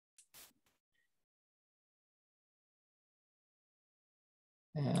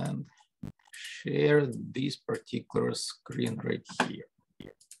and share this particular screen right here.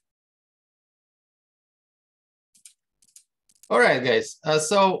 All right, guys.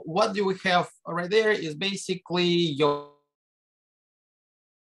 So what do we have right there is basically your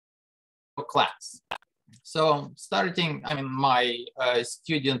class. So starting, I'm in my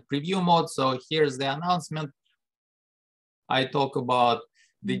student preview mode. So here's the announcement. I talk about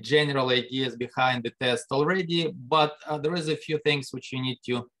the general ideas behind the test already, but there is a few things which you need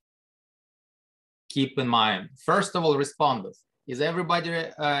to keep in mind. First of all, responders. Is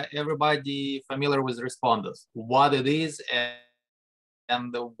everybody familiar with responders? What it is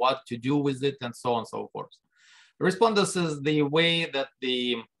and what to do with it and so on and so forth. Responders is the way that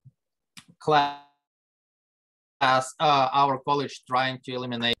the class, our college trying to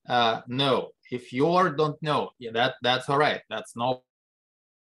eliminate no. If you don't know, yeah, that's all right. That's no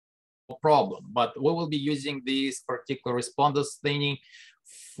problem. But we will be using this particular responders thing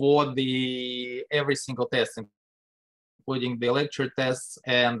for the every single test, including the lecture tests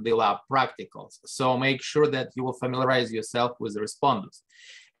and the lab practicals. So make sure that you will familiarize yourself with the responders.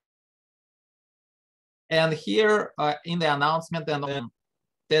 And here in the announcement and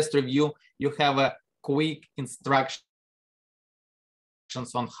test review, you have a quick instructions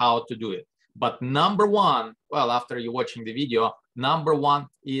on how to do it. But number one, well, after you're watching the video, number one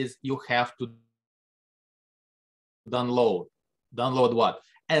is you have to download what?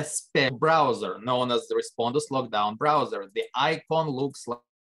 A special browser known as the Responders Lockdown browser. The icon looks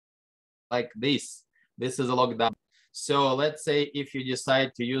like this. This is a lockdown. So let's say if you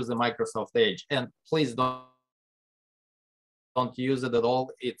decide to use the Microsoft Edge, and please don't use it at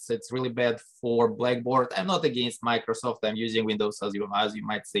all. It's really bad for Blackboard. I'm not against Microsoft. I'm using Windows as you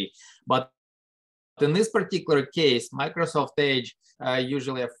might see. But in this particular case, Microsoft Edge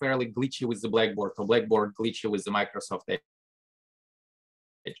usually are fairly glitchy with the Blackboard, or Blackboard glitchy with the Microsoft Edge.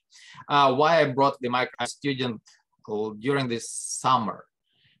 Why I brought the Microsoft student during this summer?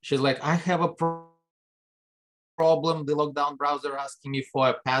 She's like, I have a problem. The lockdown browser asking me for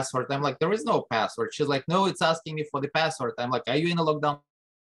a password. I'm like, there is no password. She's like, no, it's asking me for the password. I'm like, are you in a lockdown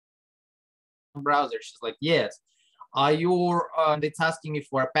browser? She's like, yes. Are you? It's asking me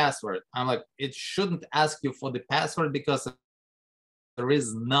for a password. I'm like, it shouldn't ask you for the password because there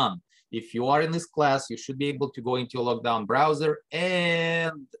is none. If you are in this class, you should be able to go into a lockdown browser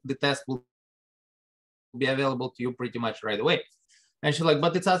and the test will be available to you pretty much right away. And she's like,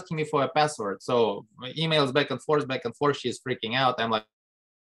 but it's asking me for a password. So emails back and forth. She's freaking out. I'm like,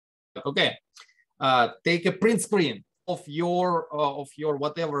 okay, take a print screen of your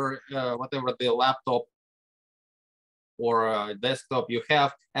whatever the laptop or desktop you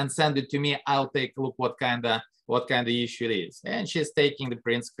have and send it to me. I'll take a look what kind of issue it is. And she's taking the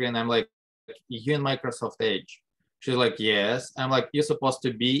print screen. I'm like, you in Microsoft Edge? She's like, yes. I'm like, you're supposed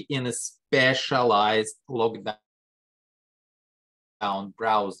to be in a specialized lockdown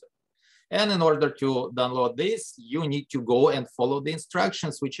browser. And in order to download this, you need to go and follow the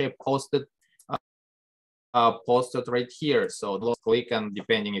instructions, which I posted right here. So click, and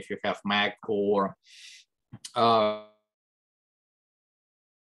depending if you have Mac or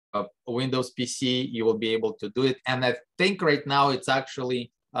Windows PC, you will be able to do it. And I think right now it's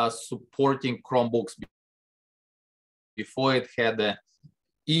actually supporting Chromebooks. Before it had an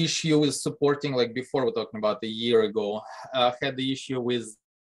issue with supporting, like before we're talking about a year ago, had the issue with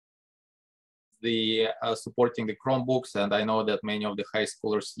the supporting the Chromebooks. And I know that many of the high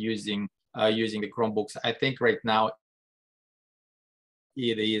schoolers using the Chromebooks. I think right now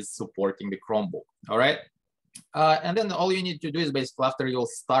it is supporting the Chromebook. All right. And then all you need to do is basically after you'll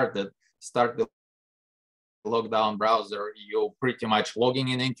start the lockdown browser, you're pretty much logging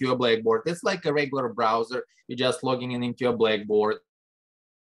in into a Blackboard. It's like a regular browser. You're just logging in into a Blackboard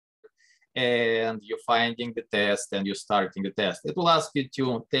and you're finding the test and you're starting the test. It will ask you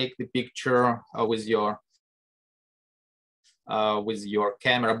to take the picture with your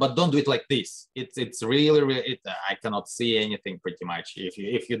camera, but don't do it like this. It's really I cannot see anything pretty much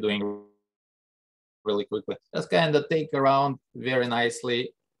if you're doing really quickly. Just kind of take around very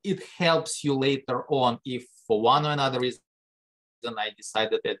nicely. It helps you later on if for one or another reason I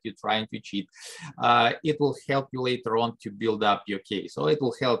decided that you're trying to cheat. It will help you later on to build up your case. So it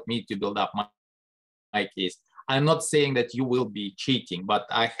will help me to build up my case. I'm not saying that you will be cheating, but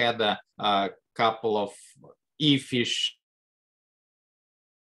I had a couple of if-ish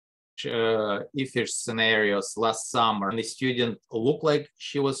scenarios last summer. And the student looked like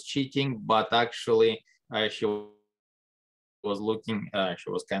she was cheating, but actually she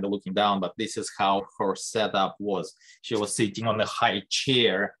was kind of looking down, but this is how her setup was. She was sitting on a high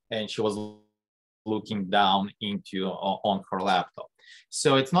chair and she was looking down on her laptop.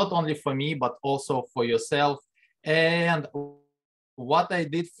 So it's not only for me, but also for yourself. And what I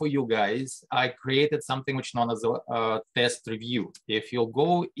did for you guys, I created something which known as a test review. If you'll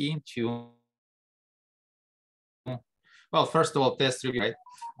go into, well, first of all, test review, right?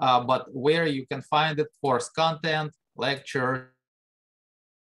 But where you can find it, course content, lectures,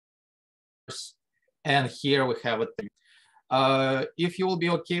 and here we have it. If you will be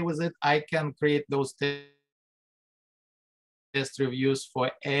okay with it, I can create those test reviews for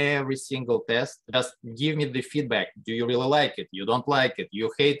every single test. Just give me the feedback. Do you really like it? You don't like it?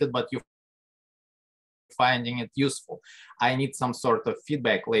 You hate it, but you're finding it useful. I need some sort of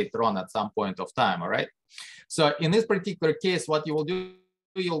feedback later on at some point of time, all right? So in this particular case, what you will do,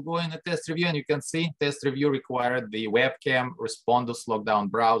 you'll go in a test review and you can see test review required the webcam, respondus, lockdown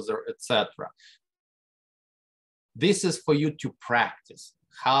browser, etc. This is for you to practice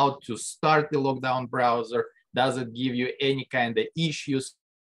how to start the lockdown browser. Does it give you any kind of issues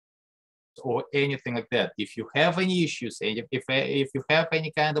or anything like that? If you have any issues, if you have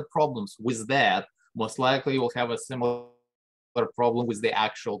any kind of problems with that, most likely you'll have a similar problem with the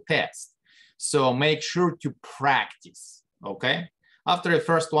actual test. So make sure to practice, okay? After the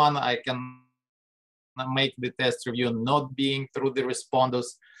first one, I can make the test review not being through the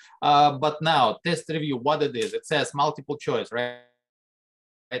responders. But now, test review, what it is, it says multiple choice, right?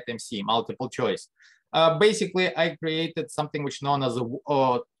 MC, multiple choice. Basically, I created something which known as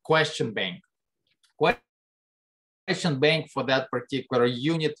a question bank. Question bank for that particular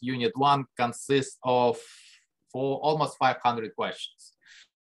unit. Unit 1 consists of almost 500 questions.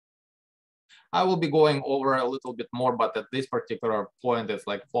 I will be going over a little bit more, but at this particular point, it's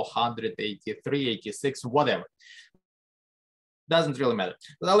like 483, 86, whatever. Doesn't really matter.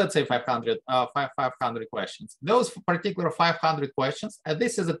 Well, let's say 500 questions. Those particular 500 questions,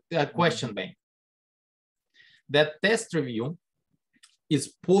 this is a question bank. That test review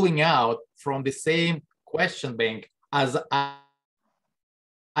is pulling out from the same question bank as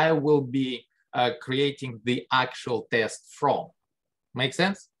I will be creating the actual test from. Make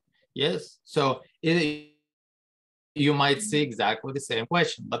sense? Yes. So you might see exactly the same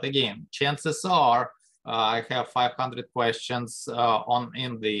question, but again, chances are I have 500 questions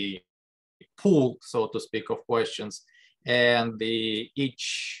in the pool, so to speak, of questions, and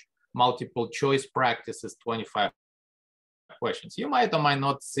each multiple choice practice is 25 questions. You might or might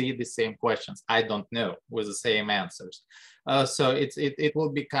not see the same questions. I don't know, with the same answers. So it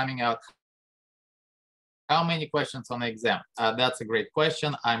will be coming out. How many questions on the exam? That's a great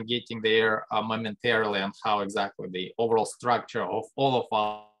question. I'm getting there momentarily on how exactly the overall structure of all of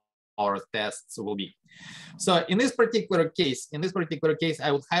our tests will be. So in this particular case,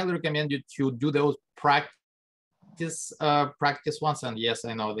 I would highly recommend you to do those practice ones. And yes,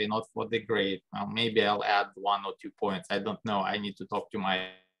 I know they're not for the grade. Maybe I'll add 1 or 2 points. I don't know. I need to talk to my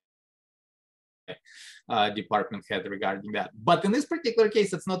department head regarding that. But in this particular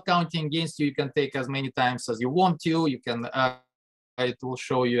case, it's not counting against you. You can take as many times as you want to. You can, it will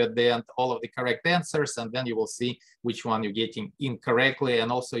show you at the end all of the correct answers, and then you will see which one you're getting incorrectly.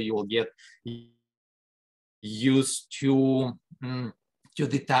 And also you will get used to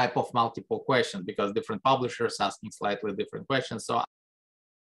the type of multiple questions, because different publishers asking slightly different questions. So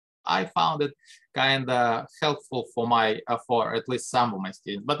I found it kind of helpful for at least some of my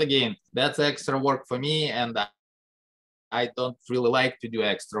students. But again, that's extra work for me, and I don't really like to do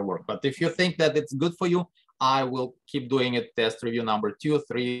extra work. But if you think that it's good for you, I will keep doing it. Test review number 2,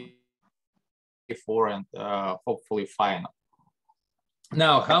 3, 4, and hopefully final.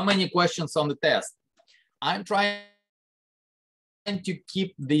 Now, how many questions on the test? I'm trying to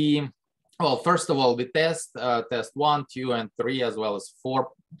keep the, well, first of all, the test 1, 2, and 3, as well as 4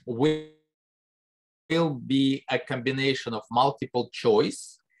 will be a combination of multiple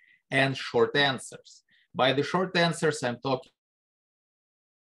choice and short answers. By the short answers, I'm talking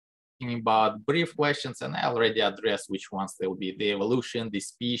about brief questions, and I already addressed which ones they will be: the evolution, the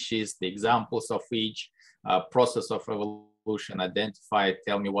species, the examples of each, process of evolution, identify,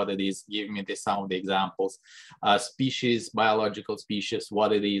 tell me what it is, give me some of the examples, species, biological species,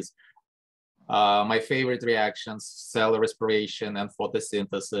 what it is, my favorite reactions, cell respiration and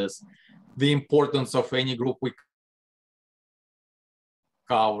photosynthesis, the importance of any group we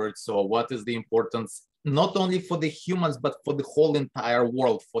covered. So what is the importance, not only for the humans, but for the whole entire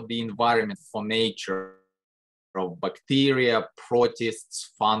world, for the environment, for nature, of bacteria,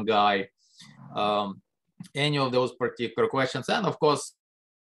 protists, fungi, any of those particular questions. And of course,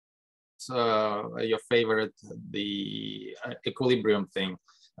 your favorite, the equilibrium thing,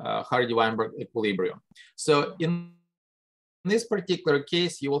 Hardy-Weinberg equilibrium. So in this particular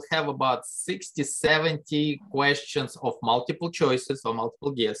case, you will have about 60, 70 questions of multiple choices or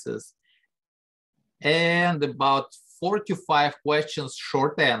multiple guesses, and about 4 to 5 questions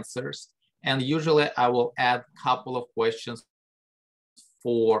short answers. And usually I will add a couple of questions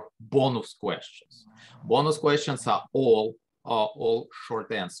for bonus questions. Bonus questions are all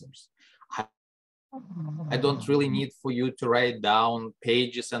short answers. I don't really need for you to write down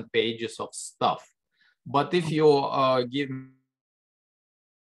pages and pages of stuff. But if you give me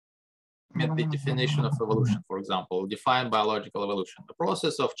the definition of evolution, for example, define biological evolution, the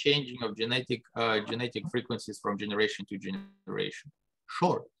process of changing of genetic frequencies from generation to generation.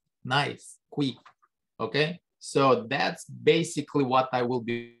 Short, nice, quick, okay? So that's basically what I will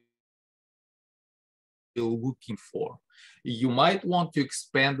be looking for. You might want to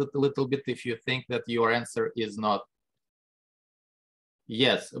expand it a little bit if you think that your answer is not.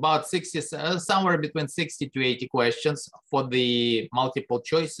 Yes, about 60, somewhere between 60 to 80 questions for the multiple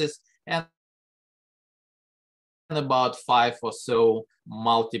choices, and about 5 or so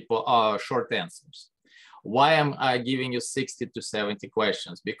multiple short answers. Why am I giving you 60 to 70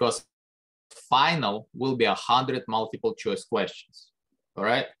 questions? Because final will be 100 multiple choice questions, all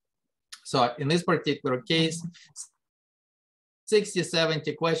right? So in this particular case, 60,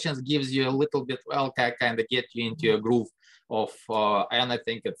 70 questions gives you a little bit, well, kind of get you into a groove of, and I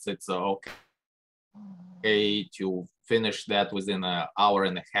think it's okay to finish that within an hour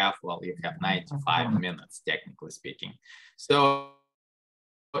and a half. Well, you have 95 minutes, technically speaking. So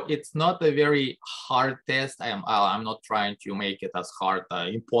it's not a very hard test. I'm not trying to make it as hard,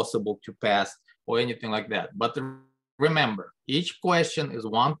 impossible to pass or anything like that. But remember, each question is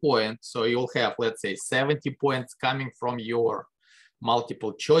 1 point. So you'll have, let's say, 70 points coming from your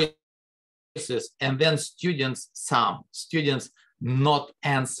multiple choices, and then some students not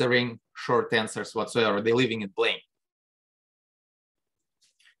answering short answers whatsoever. They're leaving it blank.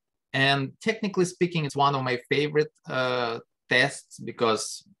 And technically speaking, it's one of my favorite tests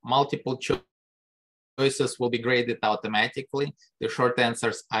because multiple choices will be graded automatically. The short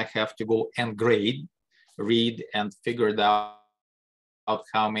answers I have to go and grade, read, and figure it out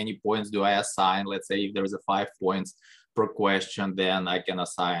how many points do I assign. Let's say if there is a 5 points per question, then I can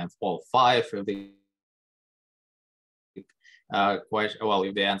assign all 5 if the question, well,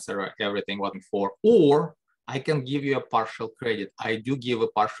 if the answer everything wasn't 4, or I can give you a partial credit. I do give a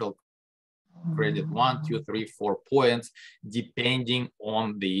partial credit 1, 2, 3, 4 points, depending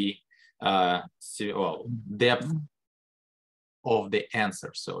on the depth of the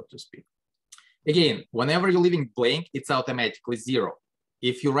answer, so to speak. Again, whenever you're leaving blank, it's automatically 0.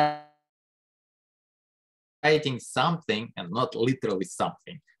 If you're writing something and not literally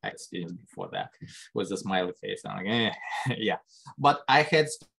something, I had students before that with a smiley face. I'm like, yeah, but I had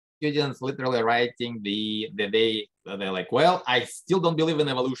students literally writing they're like, well, I still don't believe in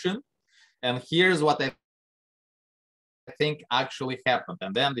evolution, and here's what I think actually happened.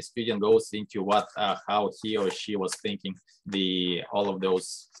 And then the student goes into what how he or she was thinking all of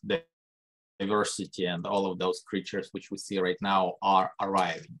those diversity and all of those creatures which we see right now are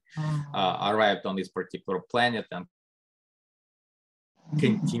arrived on this particular planet and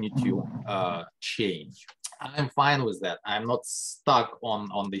continue to change. I'm fine with that. I'm not stuck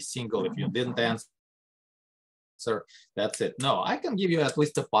on the single. If you didn't answer, that's it. No, I can give you at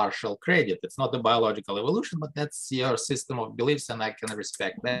least a partial credit. It's not a biological evolution, but that's your system of beliefs, and I can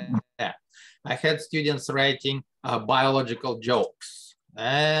respect that. I had students writing biological jokes,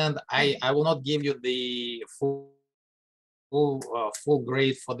 and I will not give you the full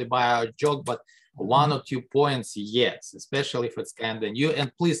grade for the bio joke, but 1 or 2 points, yes, especially if it's kind of new. And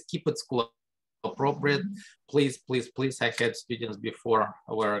please keep it school appropriate. Please, please, please. I had students before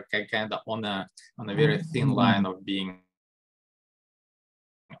were kind of on a very thin line of being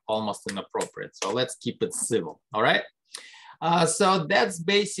almost inappropriate. So let's keep it civil. All right. So that's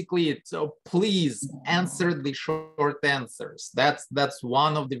basically it. So please answer the short answers. That's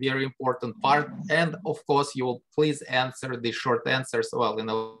one of the very important part. And of course, you will please answer the short answers. Well, in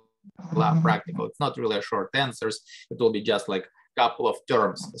a lab practical, it's not really a short answers. It will be just like a couple of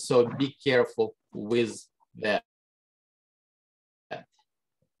terms. So be careful with that.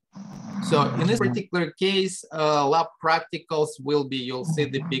 So in this particular case, lab practicals will be, you'll see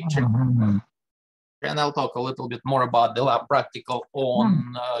the picture. And I'll talk a little bit more about the lab practical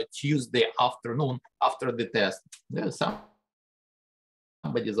on Tuesday afternoon after the test. There's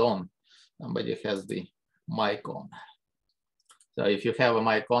somebody's on. Somebody has the mic on. So if you have a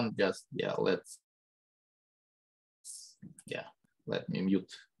mic on, just, let me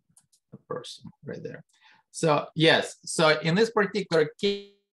mute the person right there. So yes, so in this particular case,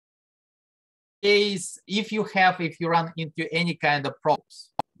 case, if you run into any kind of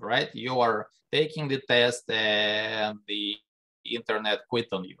problems, right? You are taking the test and the internet quit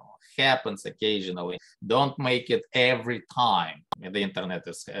on you. Happens occasionally. Don't make it every time the internet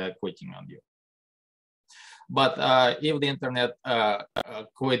is quitting on you. But if the internet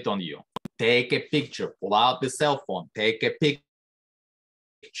quit on you, take a picture, pull out the cell phone, take a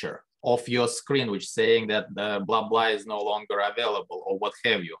picture of your screen, which saying that the blah blah is no longer available or what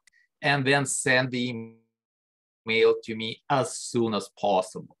have you, and then send the email to me as soon as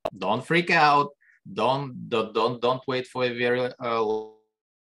possible. Don't freak out. Don't wait for a very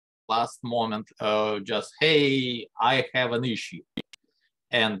last moment. Just, hey, I have an issue.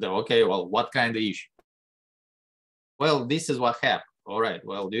 And okay, well, what kind of issue? Well, this is what happened. All right,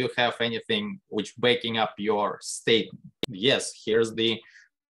 well, do you have anything which backing up your statement? Yes, here's the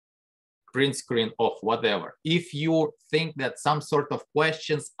print screen of whatever. If you think that some sort of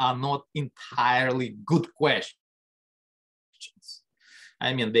questions are not entirely good questions,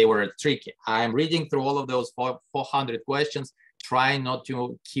 I mean, they were tricky. I'm reading through all of those 400 questions, trying not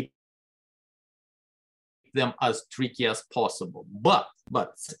to keep them as tricky as possible. But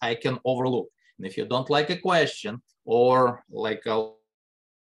I can overlook. And if you don't like a question, or like a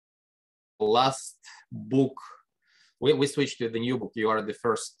last book, we switched to the new book. You are the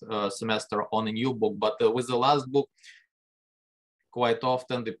first semester on a new book, but with the last book, quite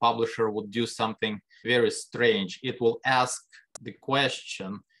often the publisher would do something very strange. It will ask the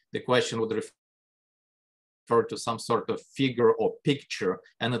question would refer to some sort of figure or picture,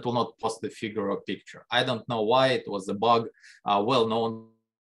 and it will not post the figure or picture. I don't know why. It was a bug, well-known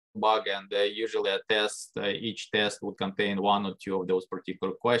bug, and usually a test, each test would contain one or two of those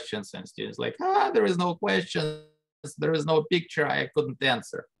particular questions, and students like, there is no question, there is no picture, I couldn't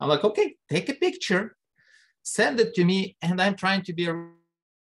answer. I'm like, okay, take a picture, send it to me, and I'm trying to be a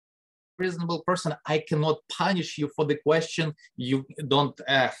reasonable person. I cannot punish you for the question you don't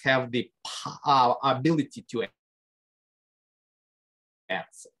have the ability to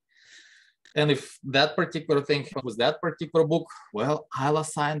answer. And if that particular thing was that particular book, well, I'll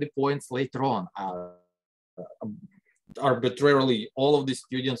assign the points later on. Arbitrarily, all of the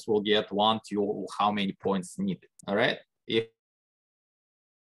students will get 1, 2, how many points needed. All right. If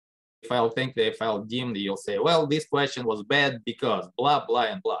I'll deem, you'll say, well, this question was bad because blah, blah,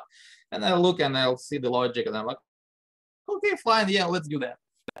 and blah. And I'll look and I'll see the logic, and I'm like, okay, fine, yeah, let's do that.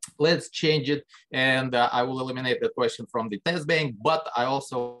 Let's change it. And I will eliminate that question from the test bank, but I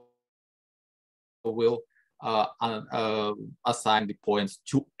also will assign the points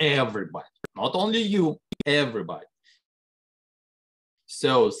to everybody, not only you, everybody.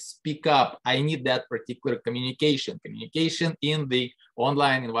 So speak up. I need that particular communication. Communication in the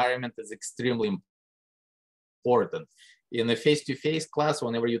online environment is extremely important. In a face-to-face class,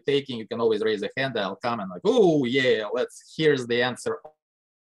 whenever you're taking, you can always raise a hand. I'll come and like, oh yeah, here's the answer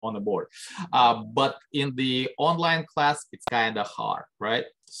on the board. But in the online class, it's kind of hard, right?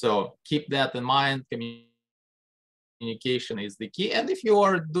 So keep that in mind. Communication is the key. And if you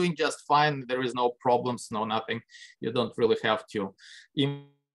are doing just fine, there is no problems, no nothing, you don't really have to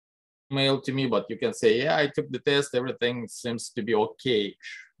email to me, but you can say, yeah, I took the test, everything seems to be okay.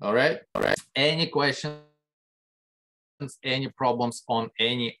 All right. Any questions, any problems on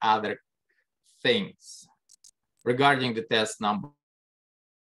any other things regarding the test number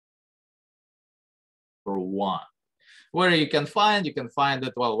 1? Where you can find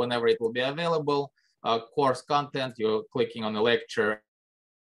it, well, whenever it will be available. Course content, you're clicking on the lecture,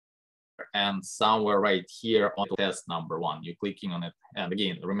 and somewhere right here on test number 1, you're clicking on it. And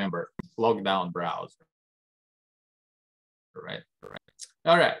again, remember, lockdown browser. Right.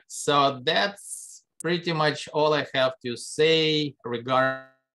 All right. So that's pretty much all I have to say regarding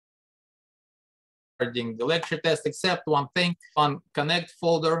the lecture test, except one thing. On Connect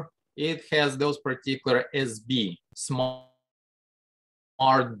folder, it has those particular SB, Smart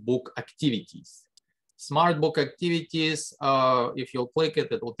Book Activities. Smart Book Activities, if you'll click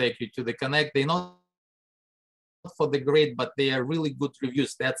it, it will take you to the Connect. They're not for the grade, but they are really good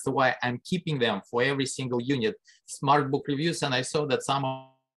reviews. That's why I'm keeping them for every single unit. Smart Book reviews, and I saw that some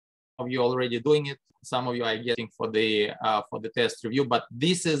of you already doing it. Some of you are getting for the test review, but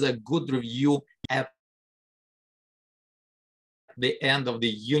this is a good review at the end of the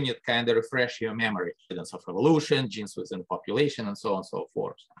unit, kind of refresh your memory. Evidence of evolution, genes within the population, and so on and so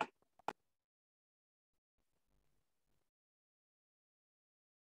forth.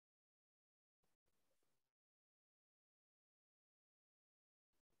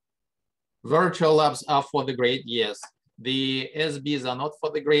 Virtual labs are for the grade, yes. The SBs are not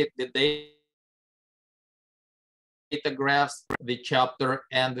for the grade. The data graphs, the chapter,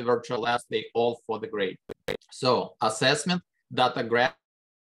 and the virtual labs, they all for the grade. So assessment, data graphs,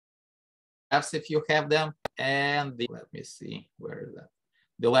 if you have them, and let me see, where is that?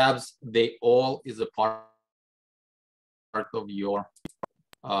 The labs, they all is a part of your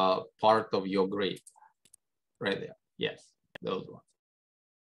grade, right there. Yes, those ones.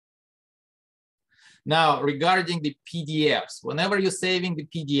 Now, regarding the PDFs, whenever you're saving the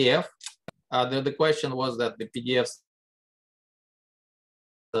PDF, the question was that the PDFs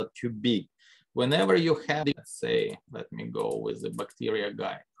are too big. Whenever you have, let's say, let me go with the bacteria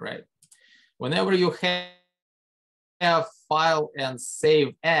guy, right? Whenever you have file and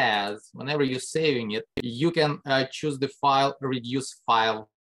save as, whenever you're saving it, you can choose the file, reduce file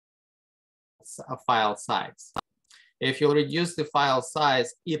size. If you reduce the file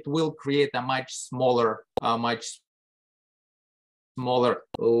size, it will create a much smaller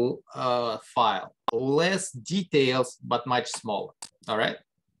file. Less details, but much smaller. All right.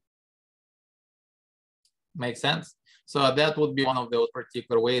 Make sense? So that would be one of those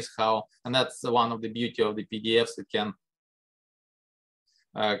particular ways how, and that's one of the beauty of the PDFs. It can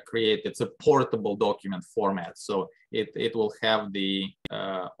create, it's a portable document format. So it will have the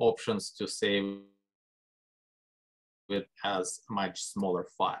options to save it as a much smaller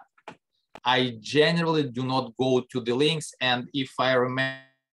file. I generally do not go to the links, and if I remember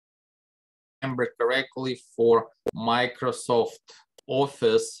correctly, for Microsoft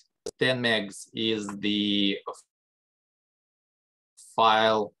Office, 10 megs is the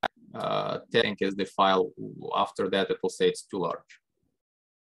file. 10 is the file. After that, it will say it's too large.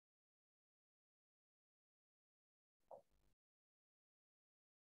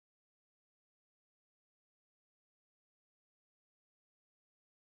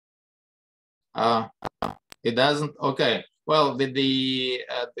 It doesn't. Okay. Well, the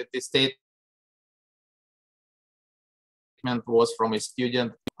statement was from a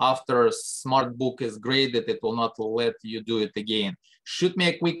student. After smart book is graded, it will not let you do it again. Shoot me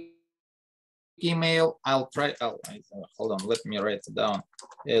a quick email. I'll try. Hold on. Let me write it down.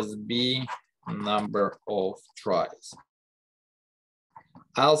 SB number of tries.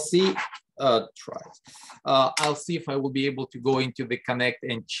 I'll see. Tries. I'll see if I will be able to go into the Connect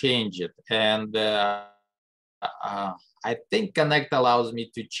and change it. And I think Connect allows me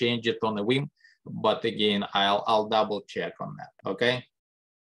to change it on a whim, but again, I'll double check on that. Okay.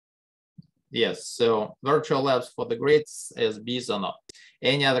 Yes. So virtual labs for the grades, SBs or not.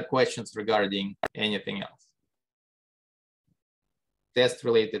 Any other questions regarding anything else? Test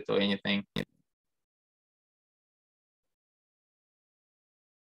related to anything?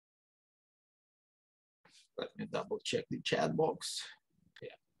 Let me double check the chat box.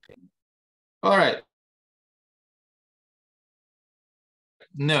 Yeah. All right.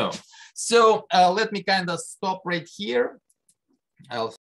 No. So let me kind of stop right here. I'll